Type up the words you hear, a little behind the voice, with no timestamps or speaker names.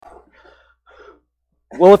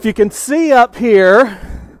Well, if you can see up here,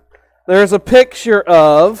 there's a picture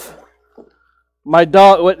of my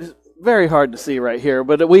dog. It's very hard to see right here,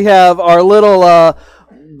 but we have our little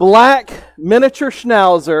black miniature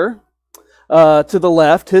schnauzer to the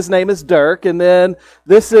left. His name is Dirk. And then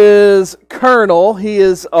this is Colonel. He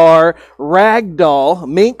is our ragdoll,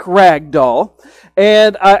 mink ragdoll.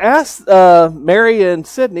 And I asked Mary and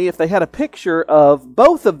Sydney if they had a picture of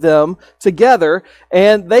both of them together,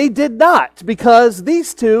 and they did not, because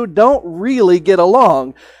these two don't really get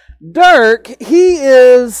along. Dirk, he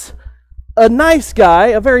is a nice guy,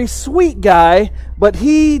 a very sweet guy, but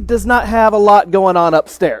he does not have a lot going on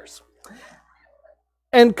upstairs.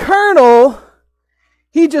 And Colonel,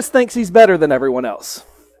 he just thinks he's better than everyone else.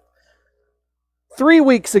 3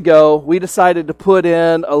 weeks ago, we decided to put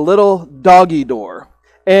in a little doggy door.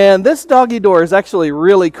 And this doggy door is actually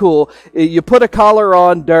really cool. You put a collar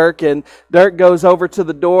on Dirk, and Dirk goes over to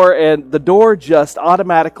the door, and the door just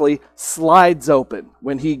automatically slides open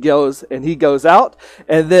when he goes out.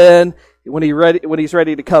 And then when he's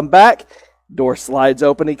ready to come back, door slides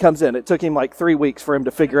open, he comes in. It took him like 3 weeks for him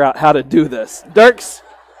to figure out how to do this. Dirk's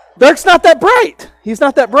not that bright. He's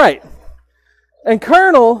not that bright. And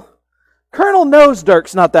Colonel knows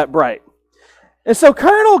Dirk's not that bright. And so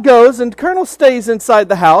Colonel stays inside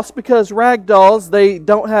the house because ragdolls, they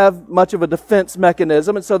don't have much of a defense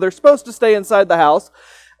mechanism, and so they're supposed to stay inside the house.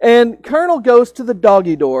 And Colonel goes to the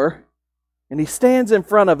doggy door, and he stands in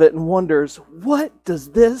front of it and wonders, what does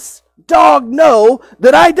this dog know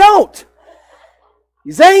that I don't?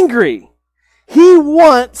 He's angry. He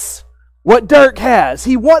wants what Dirk has.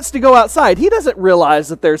 He wants to go outside. He doesn't realize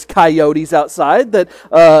that there's coyotes outside that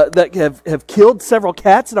have killed several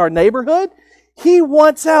cats in our neighborhood. He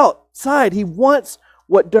wants outside. He wants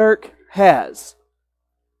what Dirk has.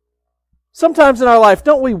 Sometimes in our life,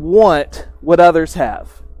 don't we want what others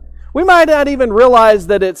have? We might not even realize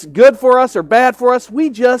that it's good for us or bad for us. We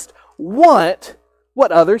just want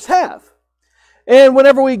what others have. And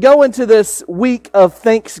whenever we go into this week of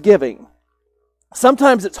Thanksgiving,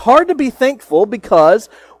 sometimes it's hard to be thankful because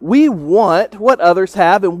we want what others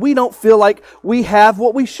have and we don't feel like we have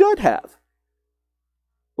what we should have.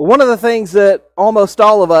 But one of the things that almost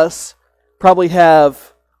all of us probably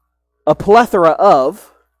have a plethora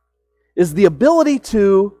of is the ability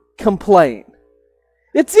to complain.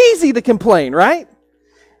 It's easy to complain, right?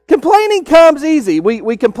 Complaining comes easy.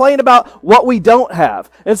 We complain about what we don't have.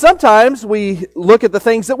 And sometimes we look at the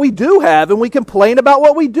things that we do have and we complain about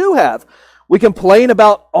what we do have. We complain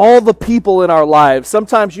about all the people in our lives.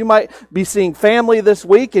 Sometimes you might be seeing family this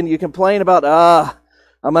week and you complain about,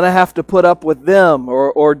 I'm going to have to put up with them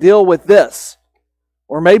or deal with this.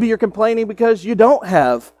 Or maybe you're complaining because you don't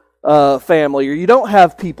have family or you don't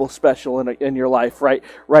have people special in your life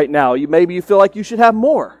right now. Maybe you feel like you should have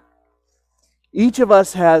more. Each of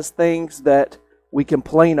us has things that we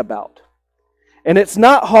complain about. And it's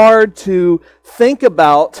not hard to think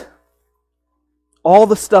about all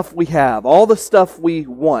the stuff we have, all the stuff we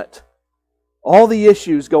want, all the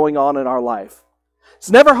issues going on in our life. It's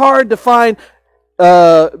never hard to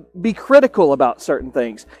be critical about certain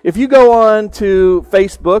things. If you go on to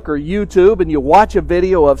Facebook or YouTube and you watch a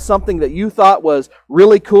video of something that you thought was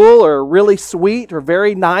really cool or really sweet or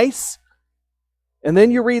very nice, and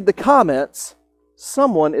then you read the comments,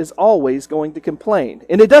 someone is always going to complain.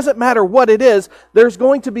 And it doesn't matter what it is, there's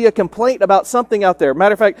going to be a complaint about something out there.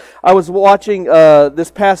 Matter of fact, I was watching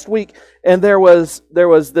this past week, and there was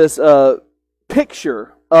this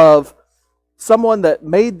picture of someone that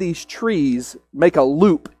made these trees make a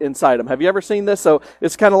loop inside them. Have you ever seen this? So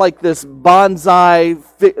it's kind of like this bonsai,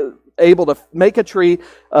 able to make a tree,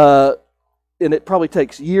 and it probably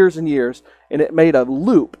takes years and years, and it made a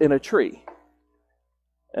loop in a tree.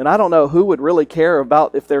 And I don't know who would really care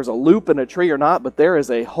about if there's a loop in a tree or not, but there is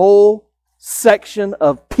a whole section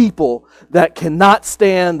of people that cannot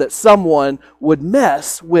stand that someone would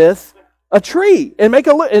mess with a tree and make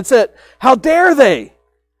a loop. It said, how dare they?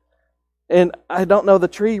 And I don't know the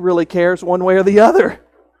tree really cares one way or the other.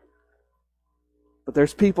 But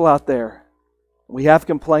there's people out there. We have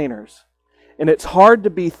complainers. And it's hard to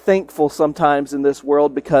be thankful sometimes in this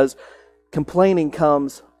world because complaining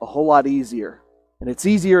comes a whole lot easier. And it's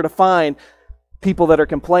easier to find people that are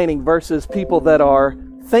complaining versus people that are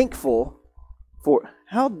thankful for.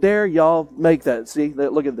 How dare y'all make that? See,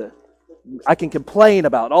 look at this. I can complain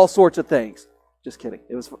about all sorts of things. Just kidding.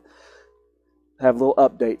 It was have little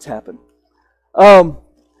updates happen.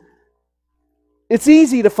 It's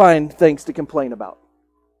easy to find things to complain about.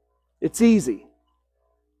 It's easy.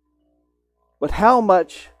 But how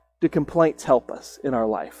much do complaints help us in our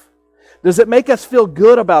life? Does it make us feel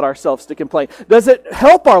good about ourselves to complain? Does it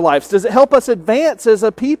help our lives? Does it help us advance as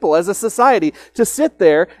a people, as a society, to sit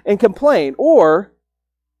there and complain? Or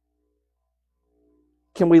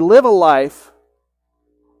can we live a life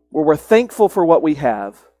where we're thankful for what we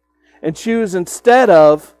have and choose, instead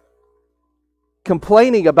of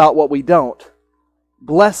complaining about what we don't,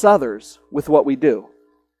 bless others with what we do?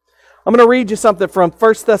 I'm going to read you something from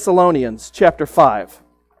 1 Thessalonians chapter 5.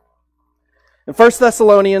 In 1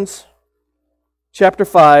 Thessalonians chapter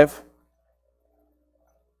 5,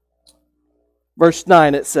 verse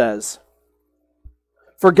 9, it says,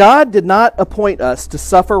 "For God did not appoint us to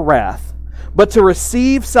suffer wrath, but to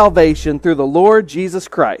receive salvation through the Lord Jesus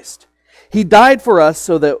Christ. He died for us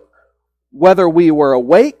so that whether we were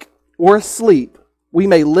awake or asleep, we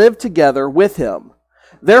may live together with Him.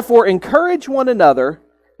 Therefore, encourage one another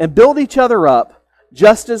and build each other up,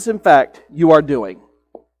 just as in fact you are doing."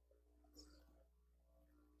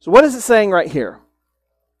 So what is it saying right here?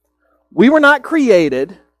 We were not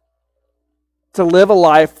created to live a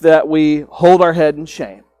life that we hold our head in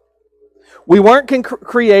shame. We weren't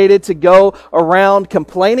created to go around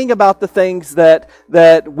complaining about the things that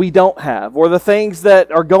we don't have, or the things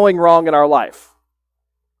that are going wrong in our life.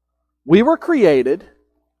 We were created,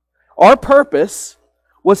 our purpose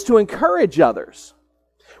was to encourage others,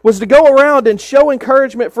 was to go around and show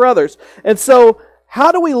encouragement for others. And so,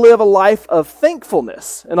 how do we live a life of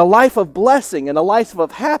thankfulness, and a life of blessing, and a life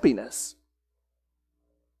of happiness?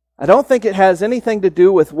 I don't think it has anything to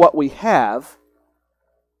do with what we have,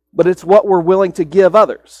 but it's what we're willing to give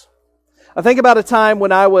others. I think about a time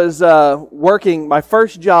when I was working my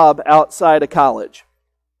first job outside of college.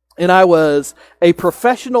 And I was a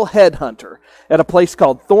professional headhunter at a place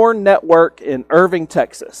called Thorn Network in Irving,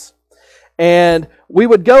 Texas. And we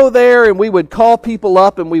would go there and we would call people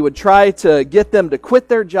up and we would try to get them to quit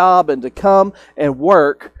their job and to come and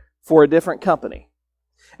work for a different company.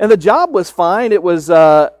 And the job was fine. It was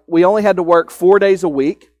we only had to work 4 days a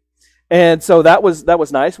week. And so that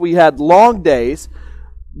was nice. We had long days.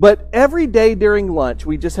 But every day during lunch,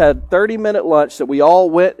 we just had 30-minute lunch that we all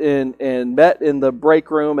went in and met in the break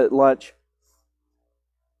room at lunch.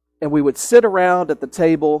 And we would sit around at the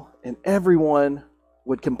table and everyone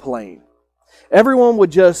would complain. Everyone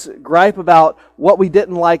would just gripe about what we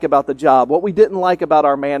didn't like about the job, what we didn't like about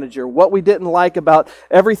our manager, what we didn't like about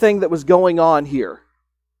everything that was going on here.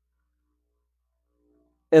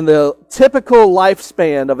 And the typical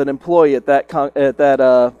lifespan of an employee at that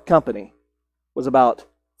company was about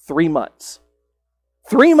 3 months.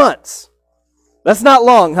 3 months. That's not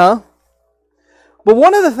long, huh? But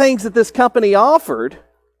one of the things that this company offered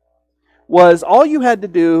was all you had to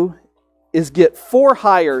do is get 4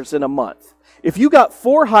 hires in a month. If you got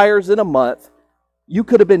 4 hires in a month, you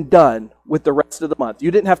could have been done with the rest of the month.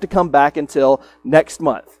 You didn't have to come back until next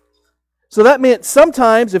month. So that meant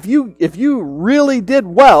sometimes if you really did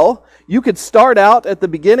well, you could start out at the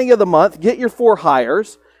beginning of the month, get your 4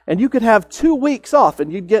 hires, and you could have 2 weeks off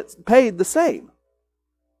and you'd get paid the same.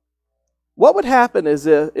 What would happen is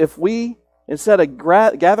if we, instead of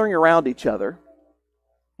gathering around each other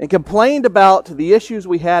and complained about the issues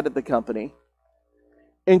we had at the company,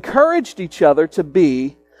 encouraged each other to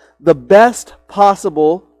be the best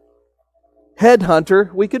possible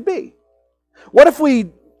headhunter we could be? What if we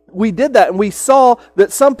did that and we saw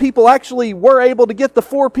that some people actually were able to get the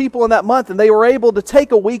 4 people in that month and they were able to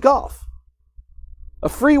take a week off? A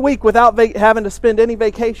free week without having to spend any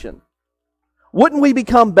vacation. Wouldn't we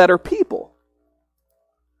become better people?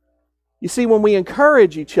 You see, when we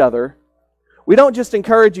encourage each other, we don't just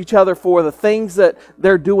encourage each other for the things that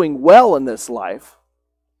they're doing well in this life,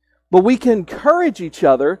 but we can encourage each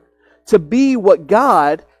other to be what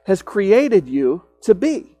God has created you to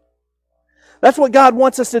be. That's what God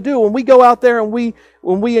wants us to do. When we go out there and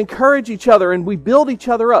when we encourage each other and we build each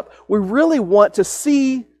other up, we really want to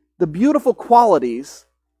see the beautiful qualities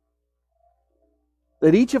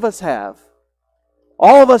that each of us have.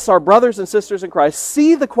 All of us are brothers and sisters in Christ.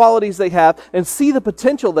 See the qualities they have and see the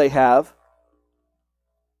potential they have,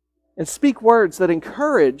 and speak words that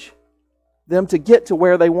encourage them to get to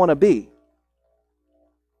where they want to be.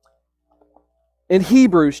 In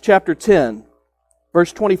Hebrews chapter 10,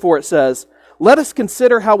 verse 24, it says, "Let us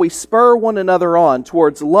consider how we spur one another on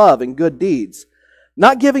towards love and good deeds,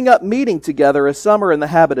 not giving up meeting together as some are in the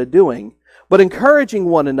habit of doing, but encouraging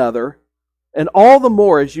one another, and all the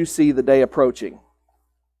more as you see the day approaching."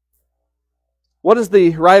 What is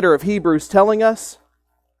the writer of Hebrews telling us?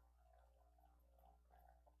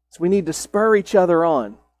 So we need to spur each other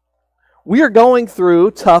on. We are going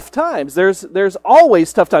through tough times. There's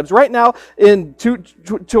always tough times. Right now in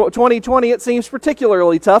 2020, it seems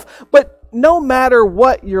particularly tough, but no matter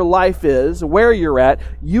what your life is, where you're at,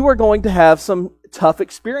 you are going to have some tough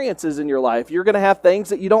experiences in your life. You're going to have things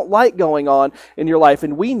that you don't like going on in your life,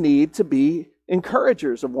 and we need to be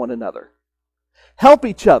encouragers of one another. Help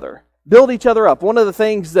each other. Build each other up. One of the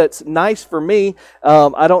things that's nice for me,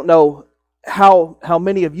 I don't know how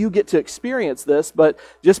many of you get to experience this, but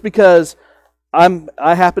just because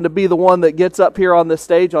I happen to be the one that gets up here on this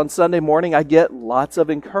stage on Sunday morning, I get lots of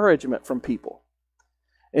encouragement from people.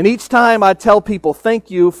 And each time I tell people thank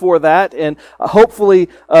you for that, and hopefully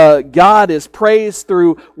God is praised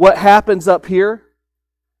through what happens up here.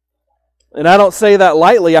 And I don't say that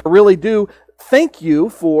lightly. I really do thank you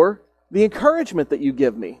for the encouragement that you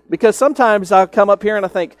give me. Because sometimes I come up here and I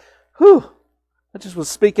think, whew, I just was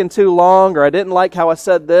speaking too long, or I didn't like how I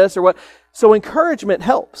said this, or what. So encouragement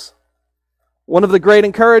helps. One of the great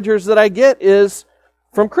encouragers that I get is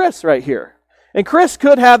from Chris right here. And Chris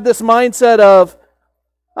could have this mindset of,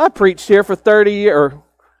 I preached here for 30 years, or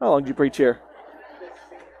how long did you preach here?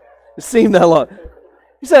 It seemed that long.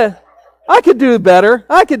 He said, I could do better.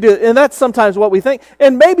 I could do it. And that's sometimes what we think.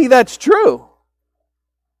 And maybe that's true.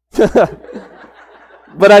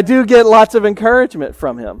 But I do get lots of encouragement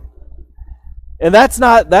from him. And that's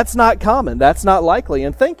not common. That's not likely.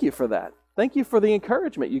 And thank you for that. Thank you for the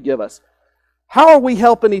encouragement you give us. How are we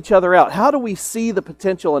helping each other out? How do we see the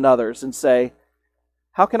potential in others and say,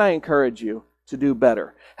 how can I encourage you to do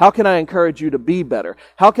better? How can I encourage you to be better?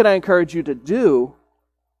 How can I encourage you to do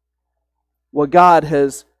what God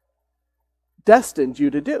has destined you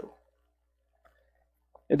to do?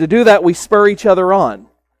 And to do that, we spur each other on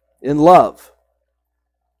in love.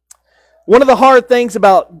 One of the hard things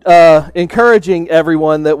about encouraging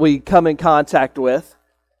everyone that we come in contact with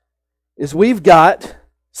is we've got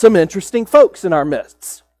some interesting folks in our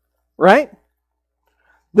midst, right?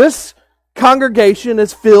 This congregation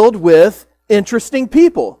is filled with interesting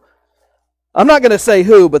people. I'm not going to say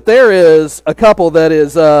who, but there is a couple that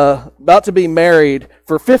is about to be married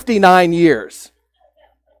for 59 years.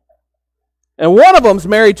 And one of them's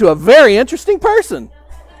married to a very interesting person.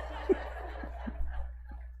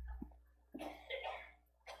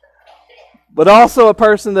 But also a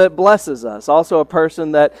person that blesses us. Also a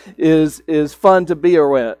person that is fun to be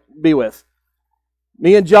with.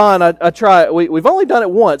 Me and John, I try. We've only done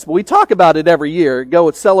it once, but we talk about it every year. Go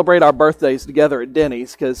and celebrate our birthdays together at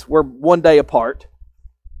Denny's because we're one day apart.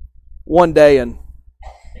 One day and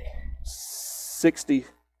 60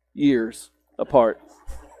 years apart.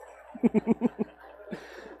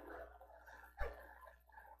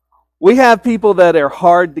 We have people that are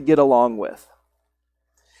hard to get along with.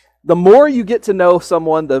 The more you get to know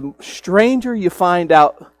someone, the stranger you find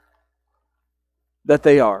out that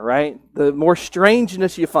they are, right? The more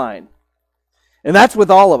strangeness you find. And that's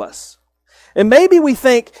with all of us. And maybe we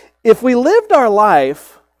think, if we lived our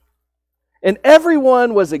life and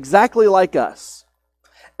everyone was exactly like us,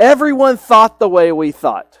 everyone thought the way we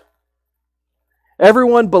thought,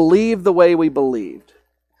 everyone believed the way we believed,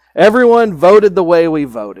 everyone voted the way we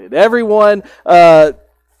voted, everyone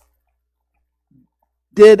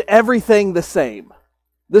did everything the same,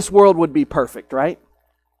 this world would be perfect, right?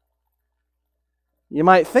 You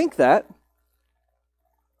might think that.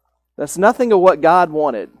 That's nothing of what God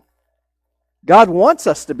wanted. God wants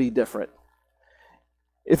us to be different.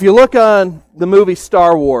 If you look on the movie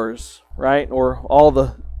Star Wars, right, or all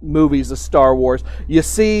the movies of Star Wars, you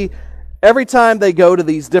see every time they go to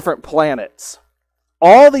these different planets,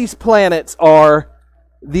 all these planets are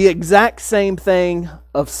the exact same thing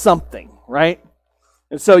of something, right?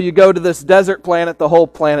 And so you go to this desert planet, the whole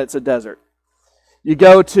planet's a desert. You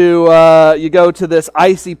go to this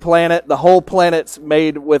icy planet, the whole planet's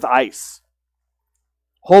made with ice.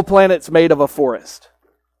 Whole planet's made of a forest.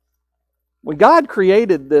 When God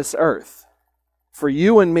created this earth, for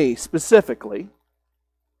you and me specifically,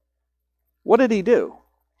 what did He do?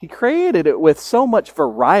 He created it with so much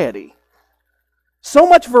variety. So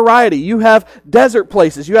much variety. You have desert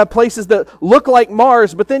places. You have places that look like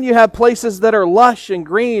Mars, but then you have places that are lush and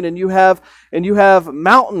green, and you have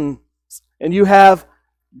mountains, and you have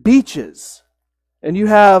beaches, and you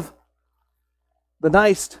have the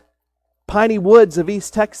nice piney woods of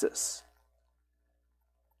East Texas.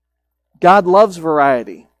 God loves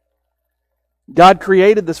variety. God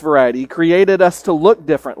created this variety. He created us to look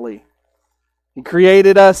differently. He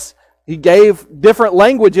created us, He gave different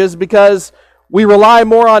languages because we rely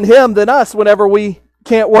more on Him than us whenever we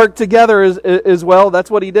can't work together as well. That's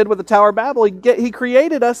what He did with the Tower of Babel. He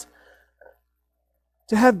created us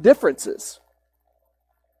to have differences.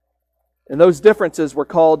 And those differences were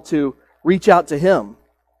called to reach out to Him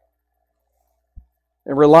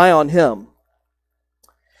and rely on Him.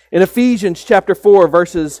 In Ephesians chapter 4,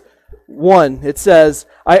 verses 1, it says,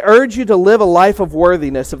 I urge you to live a life of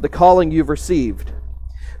worthiness of the calling you've received.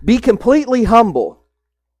 Be completely humble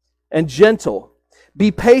and gentle.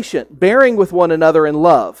 Be patient, bearing with one another in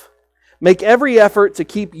love. Make every effort to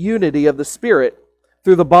keep unity of the Spirit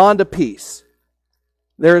through the bond of peace.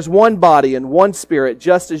 There is one body and one Spirit,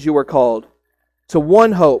 just as you were called, to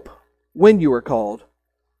one hope when you were called.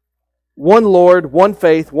 One Lord, one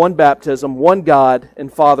faith, one baptism, one God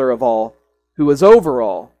and Father of all, who is over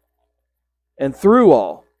all, and through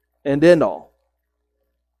all, and in all.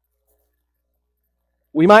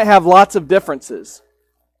 We might have lots of differences,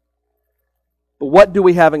 but what do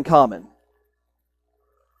we have in common?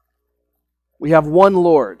 We have one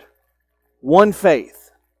Lord, one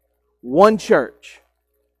faith, one church,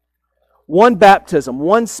 one baptism,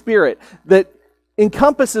 one Spirit that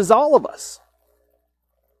encompasses all of us.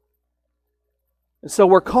 And so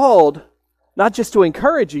we're called not just to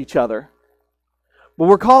encourage each other, but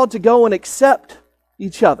we're called to go and accept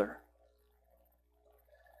each other.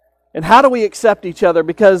 And how do we accept each other?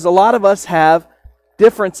 Because a lot of us have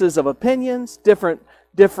differences of opinions, different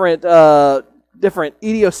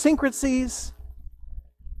idiosyncrasies.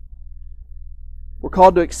 We're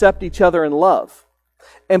called to accept each other in love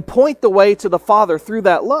and point the way to the Father through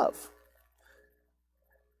that love.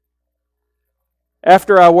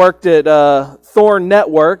 After I worked at Thorn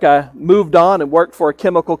Network, I moved on and worked for a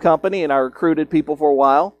chemical company, and I recruited people for a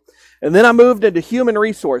while. And then I moved into human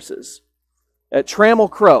resources at Trammell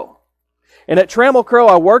Crow. And at Trammell Crow,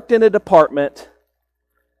 I worked in a department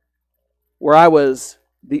where I was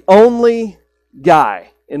the only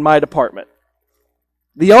guy in my department.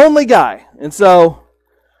 The only guy. And so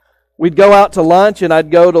we'd go out to lunch, and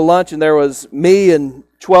I'd go to lunch, and there was me and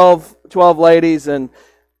 12 ladies, and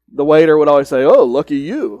the waiter would always say, "Oh, lucky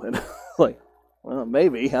you." And like, well,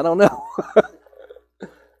 maybe, I don't know.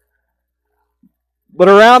 But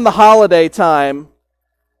around the holiday time,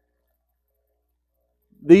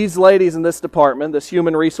 these ladies in this department, this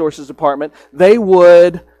human resources department, they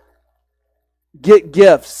would get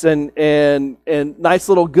gifts and nice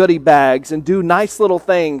little goodie bags and do nice little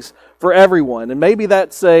things for everyone. And maybe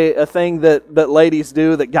that's a thing that ladies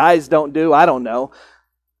do that guys don't do. I don't know.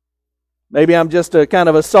 Maybe I'm just a kind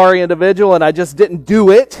of a sorry individual and I just didn't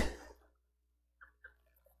do it.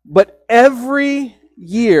 But every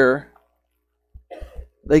year,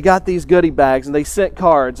 they got these goodie bags and they sent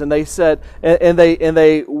cards and they said, and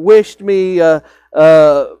they wished me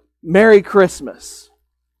Merry Christmas.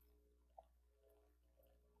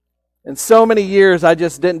 And so many years I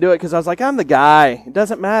just didn't do it because I was like, I'm the guy. It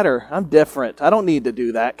doesn't matter. I'm different. I don't need to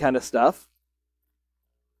do that kind of stuff.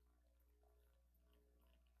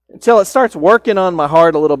 Until it starts working on my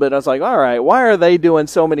heart a little bit. I was like, all right, why are they doing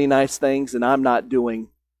so many nice things and I'm not doing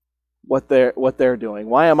what they're doing?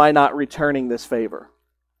 Why am I not returning this favor?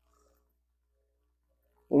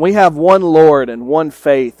 When we have one Lord and one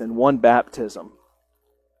faith and one baptism,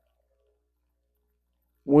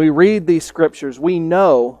 when we read these scriptures, we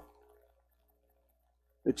know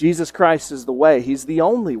that Jesus Christ is the way. He's the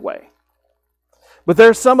only way. But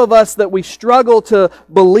there's some of us that we struggle to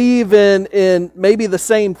believe in maybe the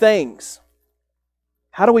same things.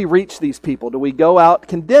 How do we reach these people? Do we go out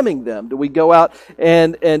condemning them? Do we go out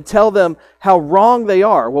and tell them how wrong they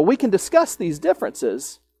are? Well, we can discuss these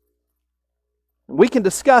differences. We can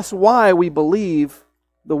discuss why we believe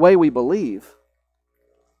the way we believe.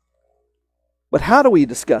 But how do we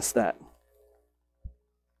discuss that?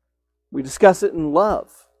 We discuss it in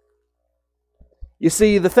love. You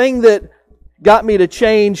see, the thing that got me to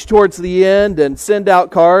change towards the end and send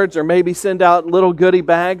out cards or maybe send out little goodie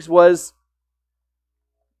bags was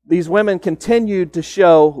these women continued to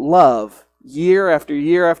show love year after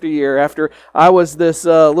year after year. After I was this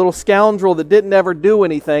little scoundrel that didn't ever do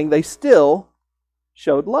anything, they still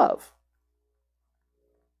showed love.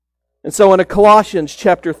 And so in Colossians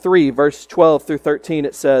chapter 3, verse 12 through 13,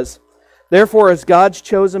 it says, "Therefore, as God's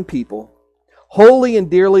chosen people, holy and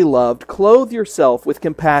dearly loved, clothe yourself with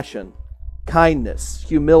compassion, kindness,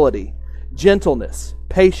 humility, gentleness,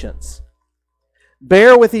 patience.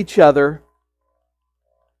 Bear with each other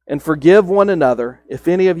and forgive one another. If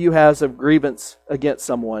any of you has a grievance against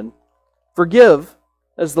someone, forgive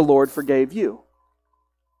as the Lord forgave you."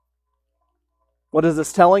 What is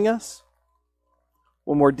this telling us?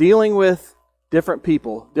 When we're dealing with different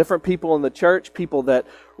people in the church, people that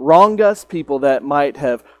wronged us, people that might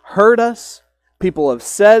have hurt us, people have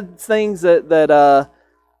said things that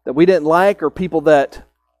we didn't like, or people that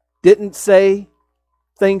didn't say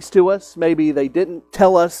things to us. Maybe they didn't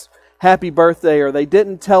tell us happy birthday, or they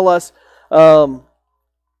didn't tell us, I'm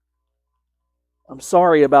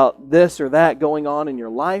sorry about this or that going on in your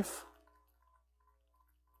life.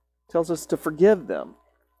 tells us to forgive them,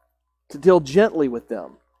 to deal gently with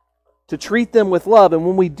them, to treat them with love. And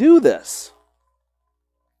when we do this,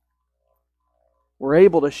 we're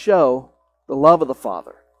able to show the love of the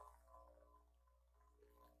Father.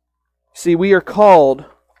 See, we are called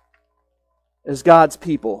as God's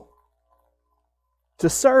people to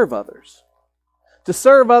serve others. To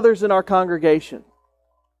serve others in our congregation.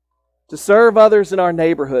 To serve others in our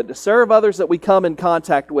neighborhood. To serve others that we come in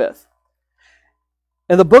contact with.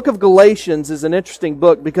 And the book of Galatians is an interesting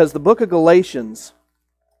book because the book of Galatians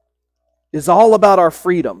is all about our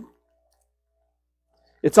freedom.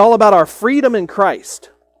 It's all about our freedom in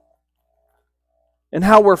Christ. And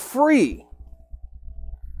how we're free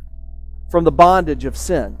from the bondage of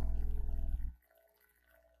sin.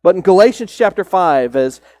 But in Galatians chapter 5,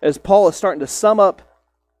 as Paul is starting to sum up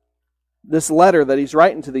this letter that he's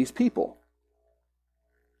writing to these people,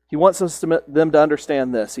 he wants them to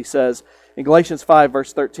understand this. He says, in Galatians 5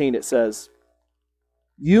 verse 13 it says,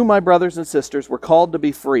 "You, my brothers and sisters, were called to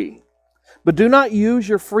be free, but do not use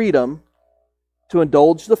your freedom to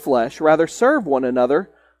indulge the flesh, rather serve one another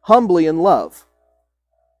humbly in love.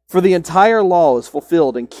 For the entire law is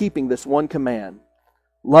fulfilled in keeping this one command: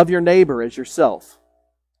 love your neighbor as yourself.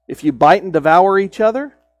 If you bite and devour each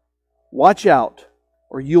other, watch out,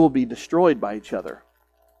 or you will be destroyed by each other."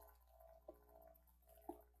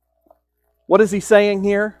 What is he saying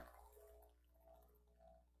here?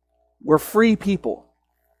 We're free people.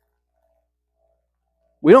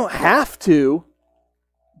 We don't have to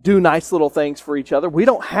do nice little things for each other. We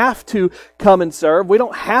don't have to come and serve. We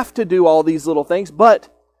don't have to do all these little things, but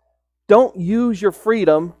don't use your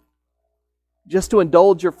freedom just to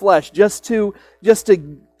indulge your flesh, just to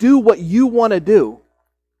do what you want to do.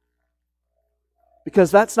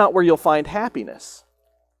 Because that's not where you'll find happiness.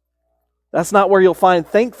 That's not where you'll find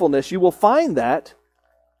thankfulness. You will find that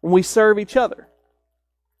when we serve each other.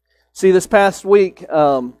 See, this past week,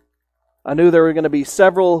 I knew there were going to be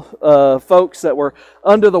several folks that were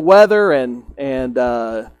under the weather and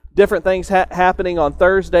different things happening on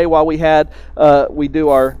Thursday while we do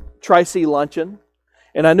our Tri-C luncheon.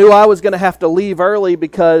 And I knew I was going to have to leave early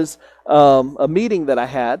because a meeting that I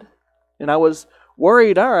had. And I was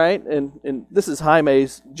worried, all right, and this is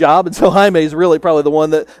Jaime's job, and so Jaime's really probably the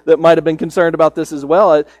one that might have been concerned about this as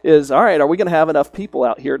well, is, all right, are we going to have enough people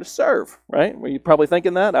out here to serve, right? Were you probably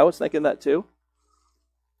thinking that? I was thinking that too.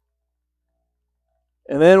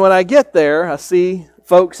 And then when I get there, I see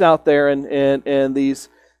folks out there and these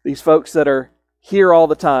folks that are here all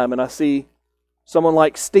the time, and I see someone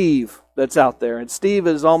like Steve that's out there, and Steve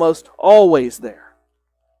is almost always there.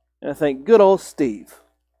 And I think, good old Steve,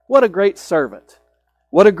 what a great servant.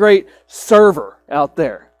 What a great server out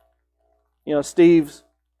there. You know,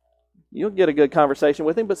 you'll get a good conversation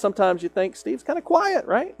with him, but sometimes you think Steve's kind of quiet,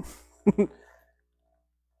 right? But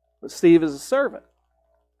Steve is a servant.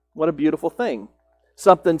 What a beautiful thing.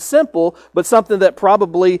 Something simple, but something that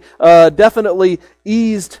probably definitely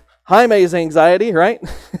eased Jaime's anxiety, right?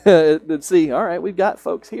 To see, all right, we've got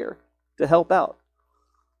folks here to help out.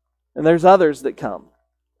 And there's others that come.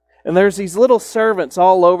 And there's these little servants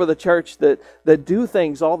all over the church that do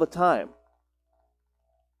things all the time.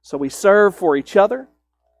 So we serve for each other.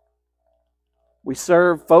 We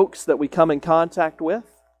serve folks that we come in contact with.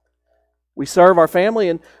 We serve our family.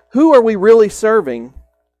 And who are we really serving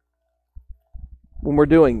when we're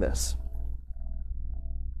doing this?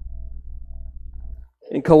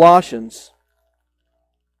 In Colossians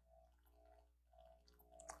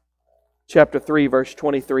chapter 3, verse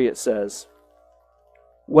 23, it says,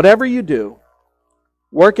 "Whatever you do,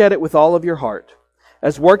 work at it with all of your heart,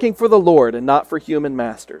 as working for the Lord and not for human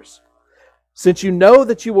masters, since you know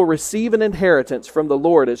that you will receive an inheritance from the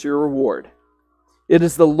Lord as your reward. It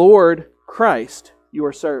is the Lord Christ you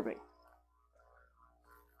are serving."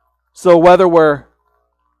 So whether we're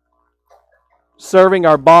serving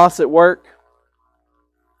our boss at work,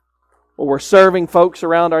 or we're serving folks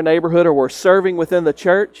around our neighborhood, or we're serving within the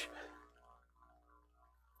church,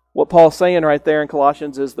 what Paul's saying right there in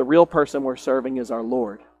Colossians is the real person we're serving is our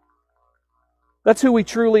Lord. That's who we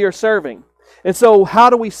truly are serving. And so how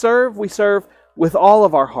do we serve? We serve with all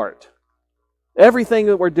of our heart. Everything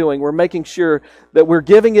that we're doing, we're making sure that we're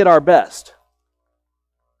giving it our best,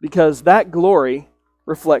 because that glory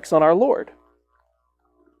reflects on our Lord.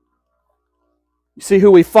 You see,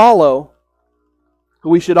 who we follow, who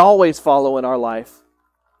we should always follow in our life,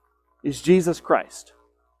 is Jesus Christ.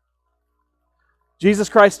 Jesus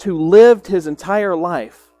Christ, who lived His entire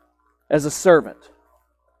life as a servant.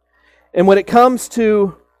 And when it comes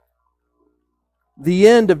to the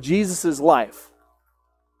end of Jesus' life,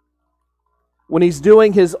 when He's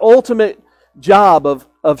doing His ultimate job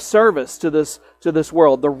of service to this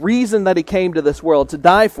world, the reason that He came to this world, to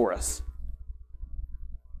die for us.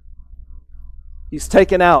 He's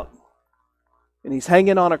taken out and He's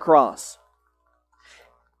hanging on a cross.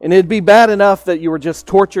 And it'd be bad enough that you were just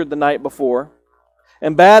tortured the night before,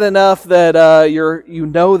 and bad enough that you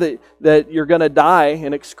know that you're going to die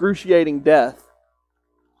an excruciating death.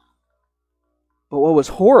 But what was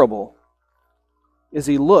horrible is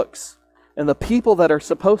He looks, and the people that are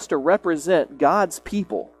supposed to represent God's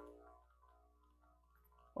people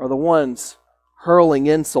are the ones hurling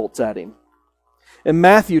insults at Him. In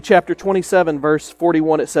Matthew chapter 27, verse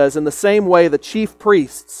 41, it says, "In the same way the chief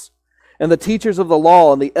priests and the teachers of the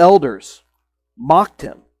law and the elders mocked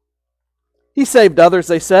Him. He saved others,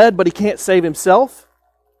 they said, but He can't save Himself.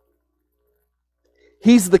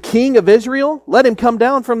 He's the King of Israel. Let Him come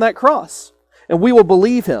down from that cross, and we will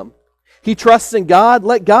believe Him. He trusts in God.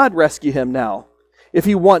 Let God rescue Him now, if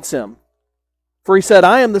He wants Him. For He said,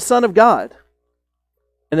 I am the Son of God."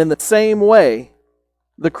 And in the same way,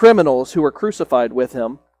 the criminals who were crucified with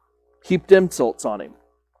Him heaped insults on Him.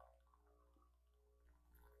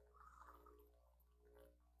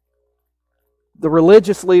 The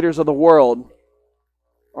religious leaders of the world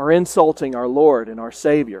are insulting our Lord and our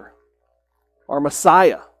Savior, our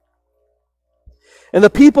Messiah. And the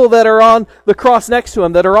people that are on the cross next to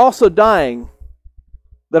Him, that are also dying,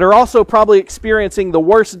 that are also probably experiencing the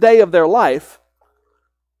worst day of their life,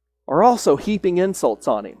 are also heaping insults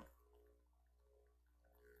on Him.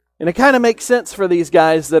 And it kind of makes sense for these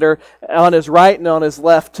guys that are on His right and on His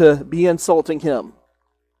left to be insulting Him.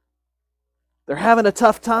 They're having a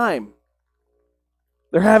tough time.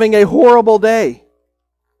 They're having a horrible day.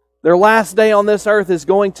 Their last day on this earth is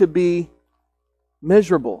going to be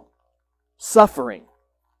miserable, suffering.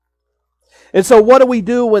 And so what do we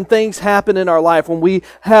do when things happen in our life, when we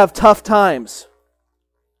have tough times?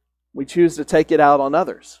 We choose to take it out on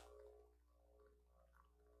others.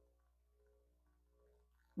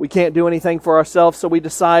 We can't do anything for ourselves, so we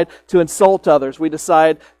decide to insult others. We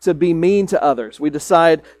decide to be mean to others. We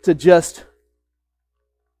decide to just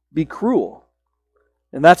be cruel.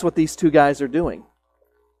 And that's what these two guys are doing.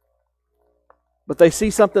 But they see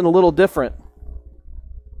something a little different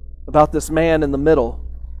about this man in the middle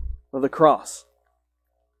of the cross.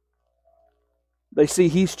 They see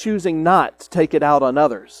he's choosing not to take it out on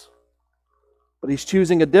others, but he's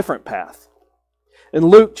choosing a different path. In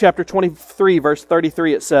Luke chapter 23, verse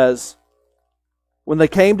 33, it says, "When they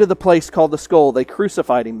came to the place called the Skull, they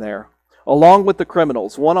crucified Him there, along with the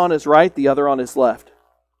criminals, one on His right, the other on His left.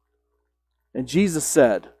 And Jesus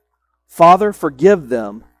said, 'Father, forgive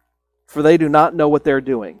them, for they do not know what they're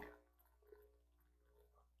doing.'"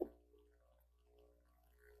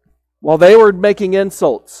 While they were making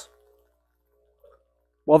insults,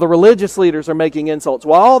 while the religious leaders are making insults,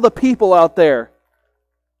 while all the people out there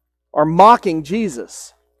are mocking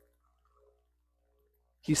Jesus,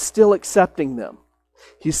 He's still accepting them.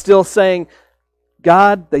 He's still saying,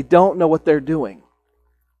 God, they don't know what they're doing.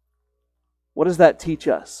 What does that teach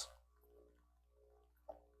us?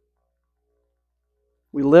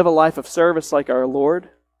 We live a life of service like our Lord,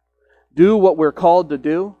 do what we're called to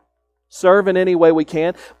do, serve in any way we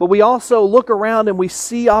can, but we also look around and we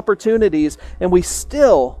see opportunities and we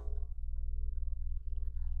still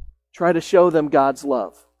try to show them God's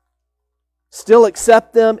love. Still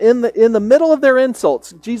accept them in the middle of their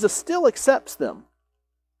insults. Jesus still accepts them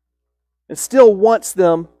and still wants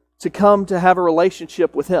them to come to have a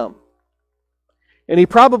relationship with Him. And He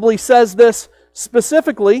probably says this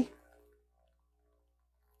specifically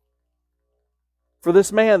for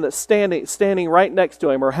this man that's standing right next to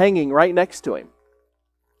Him or hanging right next to Him.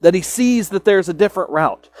 That he sees that there's a different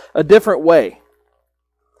route, a different way.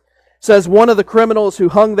 It says, one of the criminals who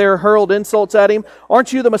hung there hurled insults at Him.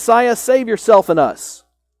 "Aren't you the Messiah? Save yourself and us."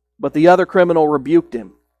 But the other criminal rebuked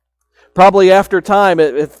Him. Probably after time,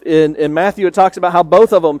 in Matthew it talks about how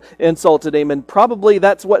both of them insulted Him, and probably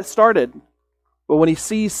that's what started. But when he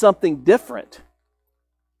sees something different,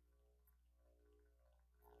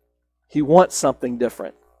 he wants something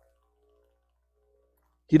different.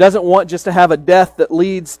 He doesn't want just to have a death that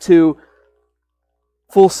leads to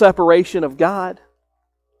full separation of God.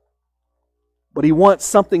 But he wants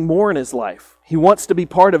something more in his life. He wants to be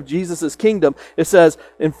part of Jesus' kingdom. It says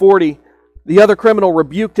in 40, the other criminal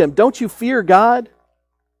rebuked him, "Don't you fear God?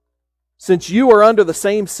 Since you are under the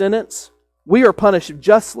same sentence, we are punished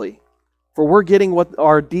justly, for we're getting what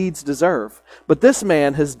our deeds deserve. But this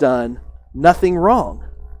man has done nothing wrong."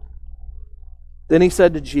 Then he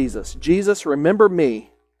said to Jesus, "Jesus, remember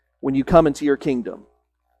me when you come into your kingdom."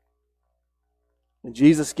 And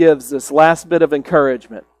Jesus gives this last bit of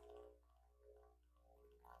encouragement.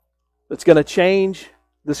 that's going to change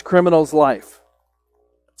this criminal's life.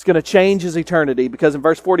 It's going to change his eternity, because in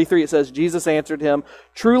verse 43 it says, Jesus answered him,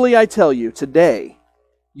 "Truly I tell you, today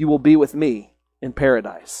you will be with me in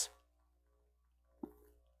paradise."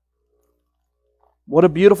 What a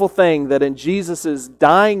beautiful thing that in Jesus'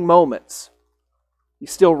 dying moments,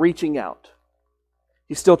 He's still reaching out.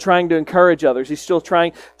 He's still trying to encourage others. He's still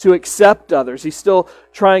trying to accept others. He's still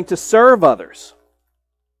trying to serve others,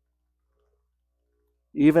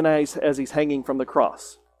 even as He's hanging from the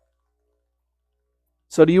cross.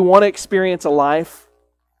 So do you want to experience a life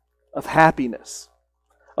of happiness?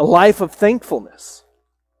 A life of thankfulness?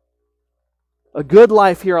 A good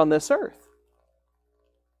life here on this earth?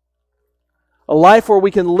 A life where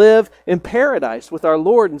we can live in paradise with our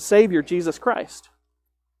Lord and Savior Jesus Christ.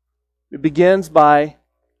 It begins by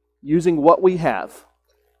using what we have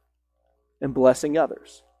and blessing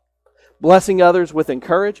others. Blessing others with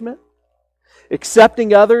encouragement,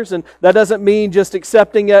 accepting others, and that doesn't mean just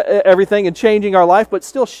accepting everything and changing our life, but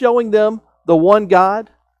still showing them the one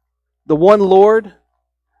God, the one Lord,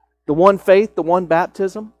 the one faith, the one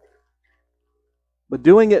baptism, but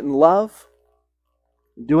doing it in love,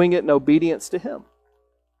 doing it in obedience to Him.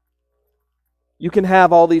 You can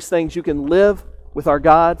have all these things. You can live with our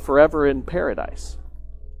God forever in paradise.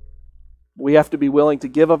 We have to be willing to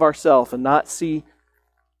give of ourselves and not seek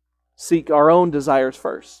our own desires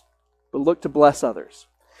first, but look to bless others.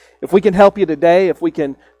 If we can help you today, if we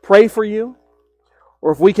can pray for you,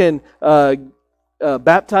 or if we can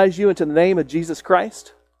baptize you into the name of Jesus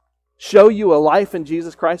Christ, show you a life in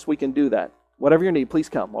Jesus Christ, we can do that. Whatever your need, please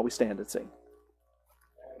come while we stand and sing.